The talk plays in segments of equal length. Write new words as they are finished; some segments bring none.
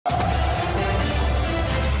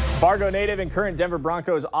Fargo native and current Denver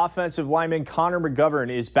Broncos offensive lineman Connor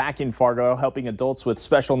McGovern is back in Fargo, helping adults with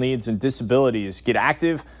special needs and disabilities get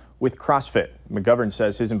active with CrossFit. McGovern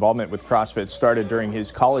says his involvement with CrossFit started during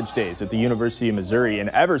his college days at the University of Missouri,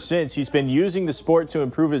 and ever since he's been using the sport to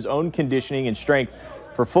improve his own conditioning and strength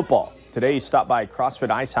for football. Today he stopped by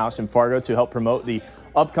CrossFit Ice House in Fargo to help promote the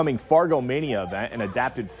upcoming Fargo Mania event, an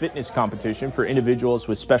adapted fitness competition for individuals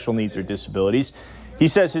with special needs or disabilities. He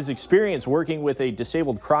says his experience working with a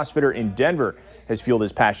disabled CrossFitter in Denver has fueled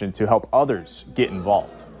his passion to help others get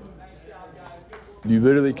involved. You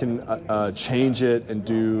literally can change it and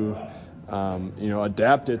do,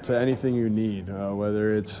 adapt it to anything you need,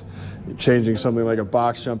 whether it's changing something like a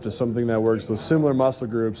box jump to something that works with similar muscle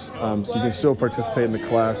groups, so you can still participate in the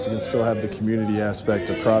class, you can still have the community aspect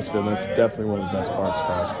of CrossFit, and that's definitely one of the best parts of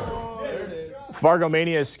CrossFit. Fargo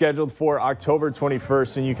Mania is scheduled for October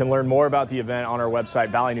 21st, and you can learn more about the event on our website,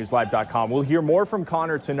 valleynewslive.com. We'll hear more from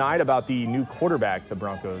Connor tonight about the new quarterback the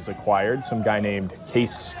Broncos acquired, some guy named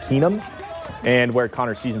Case Keenum, and where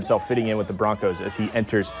Connor sees himself fitting in with the Broncos as he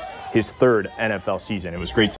enters his third NFL season. It was great to